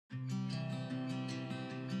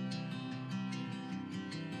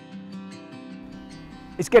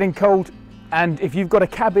It's getting cold, and if you've got a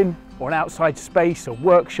cabin or an outside space or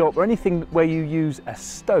workshop or anything where you use a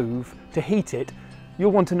stove to heat it,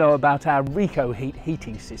 you'll want to know about our Recoheat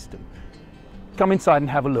heating system. Come inside and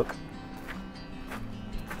have a look.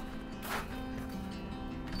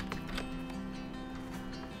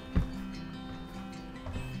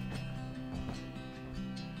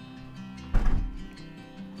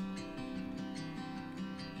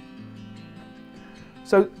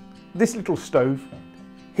 So this little stove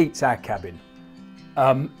heats our cabin,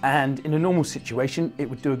 and in a normal situation it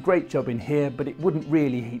would do a great job in here, but it wouldn't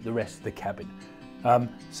really heat the rest of the cabin.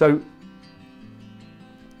 So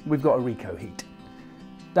we've got a Recoheat.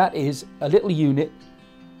 That is a little unit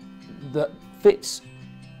that fits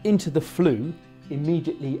into the flue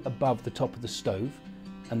immediately above the top of the stove,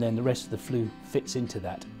 and then the rest of the flue fits into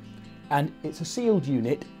that. And it's a sealed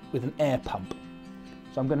unit with an air pump.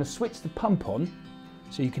 So I'm going to switch the pump on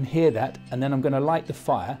so you can hear that, and then I'm going to light the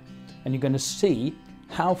fire, and you're going to see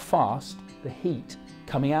how fast the heat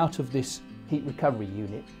coming out of this heat recovery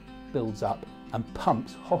unit builds up and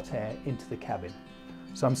pumps hot air into the cabin.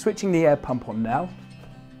 So I'm switching the air pump on now.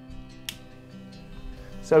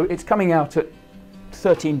 So it's coming out at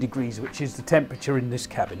 13 degrees, which is the temperature in this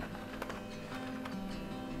cabin.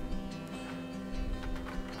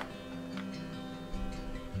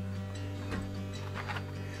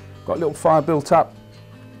 Got a little fire built up,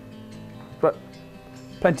 but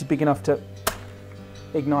plenty big enough to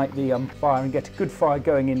ignite the fire and get a good fire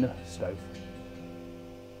going in the stove.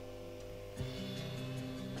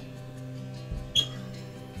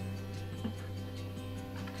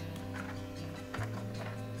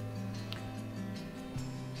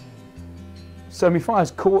 So my fire's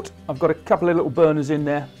caught. I've got a couple of little burners in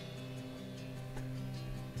there,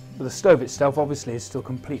 but the stove itself obviously is still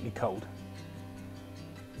completely cold.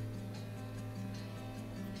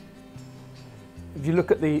 If you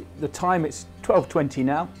look at the time, it's 12:20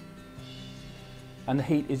 now, and the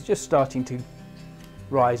heat is just starting to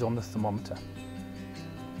rise on the thermometer.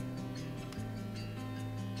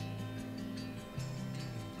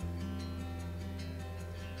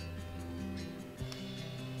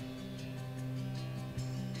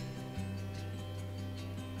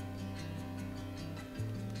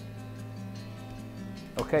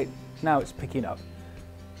 Okay, now it's picking up.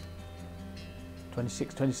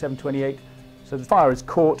 26, 27, 28. So the fire is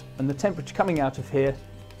caught, and the temperature coming out of here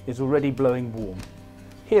is already blowing warm.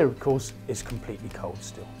 Here, of course, is completely cold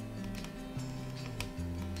still.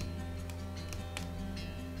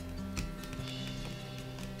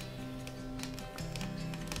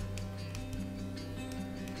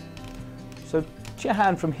 So to your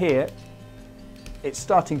hand from here, it's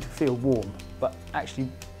starting to feel warm, but actually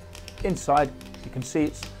inside you can see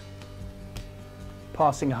it's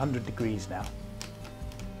passing 100 degrees now.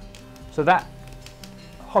 So that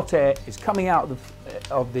hot air is coming out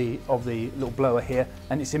of the little blower here,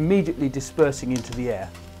 and it's immediately dispersing into the air.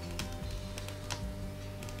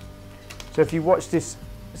 So if you watch this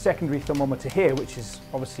secondary thermometer here, which is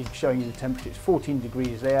obviously showing you the temperature, it's 14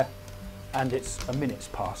 degrees there, and it's a minute's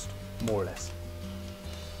past, more or less.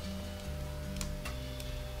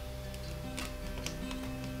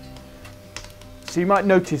 So you might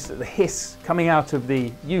notice that the hiss coming out of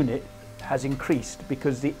the unit has increased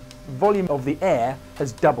because the volume of the air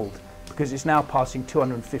has doubled, because it's now passing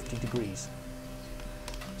 250 degrees.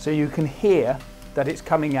 So you can hear that it's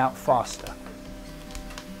coming out faster.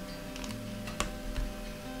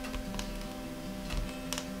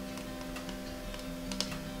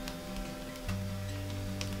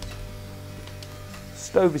 The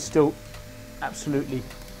stove is still absolutely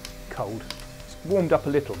cold. It's warmed up a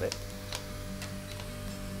little bit.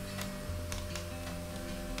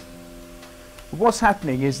 What's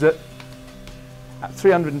happening is that at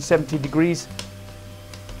 370 degrees,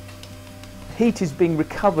 heat is being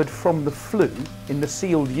recovered from the flue in the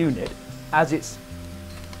sealed unit as it's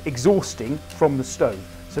exhausting from the stove.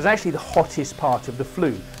 So it's actually the hottest part of the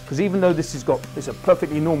flue, because even though it's a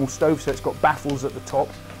perfectly normal stove, so it's got baffles at the top,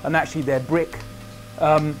 and actually they're brick,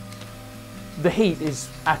 the heat is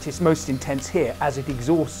at its most intense here as it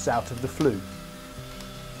exhausts out of the flue.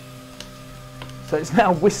 So it's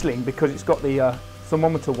now whistling because it's got the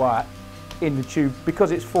thermometer wire in the tube,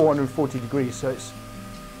 because it's 440 degrees, so it's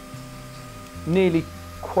nearly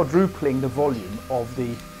quadrupling the volume of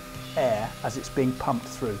the air as it's being pumped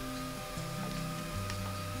through.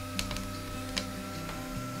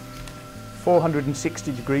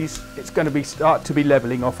 460 degrees, it's going to start to be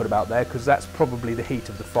levelling off at about there, because that's probably the heat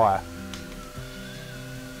of the fire.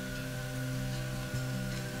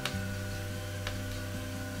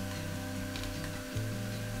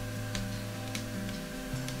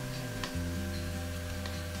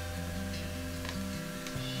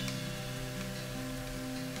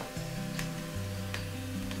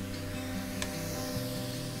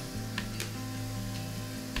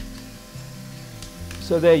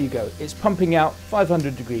 So there you go, it's pumping out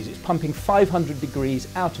 500 degrees. It's pumping 500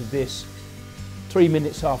 degrees out of this 3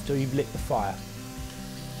 minutes after you've lit the fire.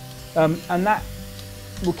 And that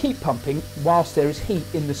will keep pumping whilst there is heat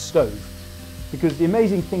in the stove. Because the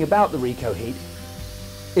amazing thing about the Recoheat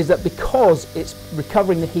is that because it's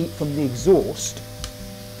recovering the heat from the exhaust,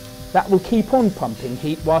 that will keep on pumping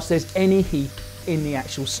heat whilst there's any heat in the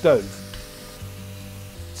actual stove.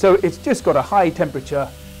 So it's just got a high temperature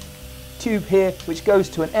tube here which goes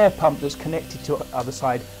to an air pump that's connected to the other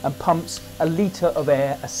side and pumps a litre of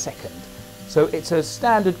air a second. So it's a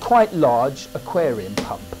standard, quite large aquarium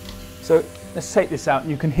pump. So let's take this out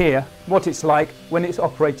and you can hear what it's like when it's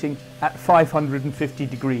operating at 550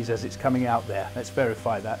 degrees as it's coming out there. Let's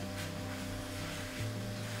verify that.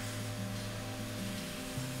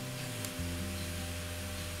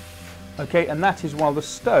 Okay, and that is while the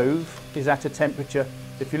stove is at a temperature,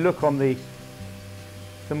 if you look on the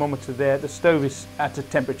thermometer there, the stove is at a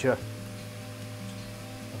temperature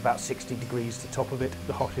about 60 degrees, the top of it,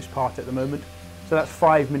 the hottest part at the moment. So that's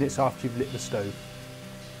 5 minutes after you've lit the stove.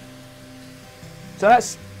 So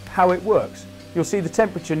that's how it works. You'll see the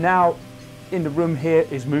temperature now in the room here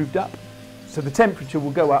is moved up. So the temperature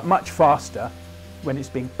will go up much faster when it's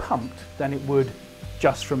being pumped than it would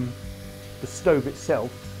just from the stove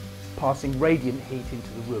itself passing radiant heat into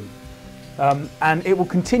the room. And it will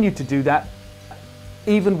continue to do that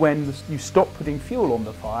even when you stop putting fuel on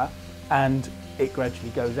the fire and it gradually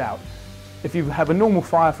goes out. If you have a normal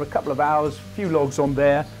fire for a couple of hours, a few logs on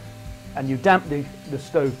there, and you damp the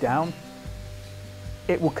stove down,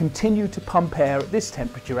 it will continue to pump air at this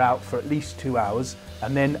temperature out for at least 2 hours,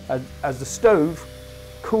 and then as the stove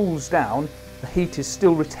cools down, the heat is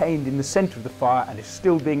still retained in the centre of the fire and is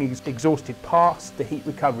still being exhausted past the heat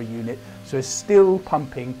recovery unit, so it's still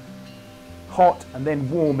pumping hot and then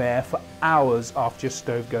warm air for hours after your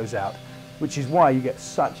stove goes out, which is why you get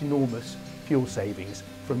such enormous fuel savings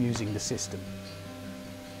from using the system.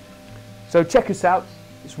 So check us out,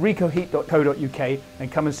 it's recoheat.co.uk,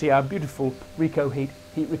 and come and see our beautiful Recoheat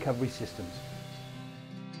heat recovery systems.